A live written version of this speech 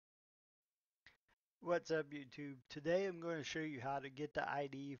What's up, YouTube? Today I'm going to show you how to get the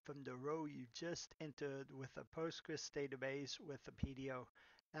ID from the row you just entered with a Postgres database with a PDO.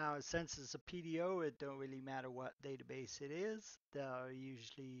 Now, since it's a PDO, it don't really matter what database it is. They're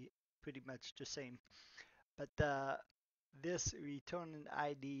usually pretty much the same. But this returning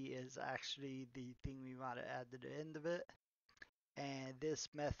ID is actually the thing we want to add to the end of it. And this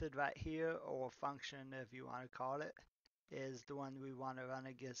method right here, or function if you want to call it, is the one we want to run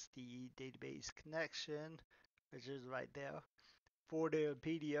against the database connection, which is right there. For the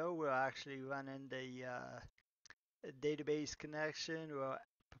PDO, we're actually running the database connection. We're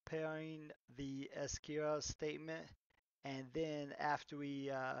preparing the SQL statement, and then after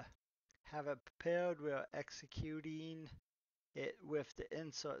we have it prepared, we're executing it with the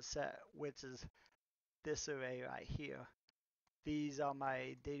insert set, which is this array right here. These are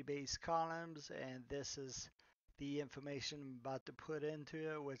my database columns, and this is the information I'm about to put into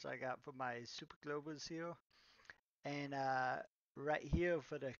it, which I got from my super globals here. And right here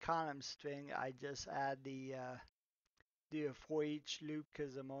for the column string, I just add the do a for each loop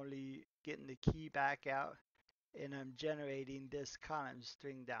because I'm only getting the key back out, and I'm generating this column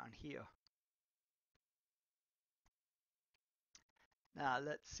string down here. Now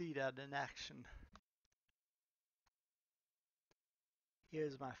let's see that in action.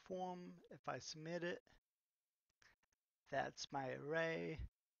 Here's my form. If I submit it, that's my array.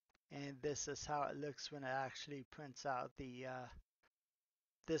 And this is how it looks when it actually prints out the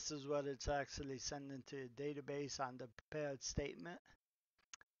this is what it's actually sending to the database on the prepared statement.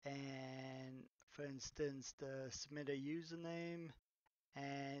 And for instance, the submitter username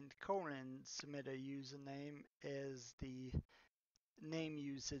and colon submitter username is the name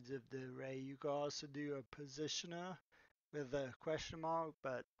usage of the array. You can also do a positioner with a question mark,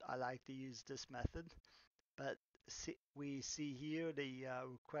 but I like to use this method. But we see here the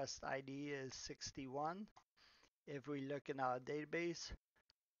request ID is 61. If we look in our database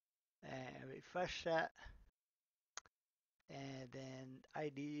and refresh that, and then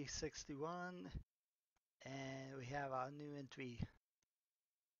ID 61, and we have our new entry.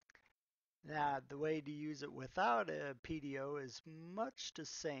 Now, the way to use it without a PDO is much the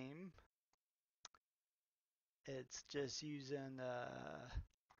same. It's just using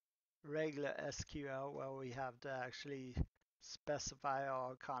regular SQL where we have to actually specify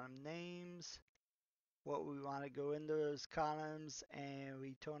our column names, what we want to go into those columns, and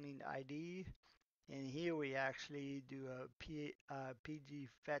returning ID. And here we actually do a PG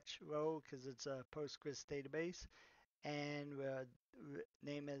fetch row because it's a Postgres database, and we'll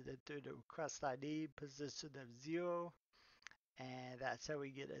name it to the request ID position of 0, and that's how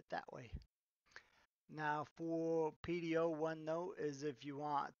we get it that way. Now for PDO, one note is if you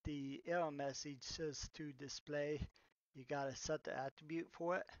want the error messages to display, you gotta set the attribute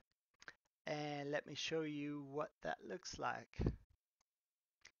for it. And let me show you what that looks like.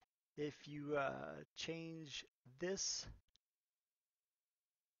 If you change this,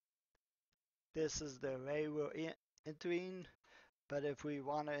 this is the array we're entering. But if we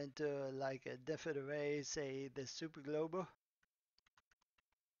want to enter like a different array, say the super global,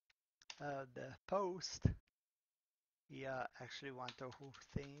 the post, we actually want the whole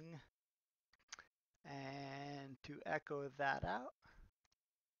thing. And to echo that out,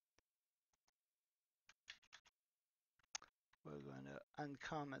 we're going to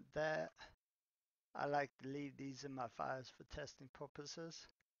uncomment that. I like to leave these in my files for testing purposes.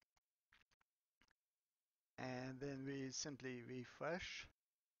 And then we simply refresh.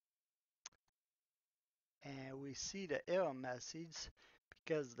 And we see the error message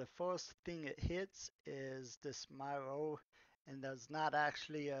because the first thing it hits is this my row, and there's not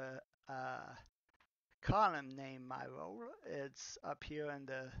actually a column name my row. It's up here in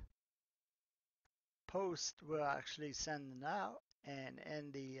the post we're actually sending out, and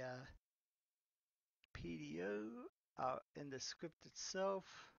in the PDO, in the script itself,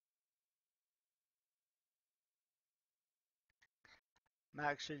 I'm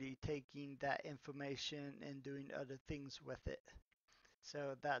actually taking that information and doing other things with it.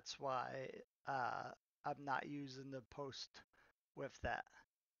 So that's why I'm not using the post with that.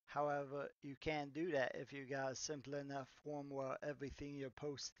 However, you can do that if you got a simple enough form where everything you're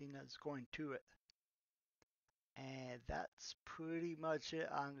posting is going to it. And that's pretty much it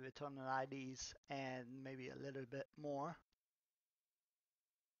on returning IDs and maybe a little bit more.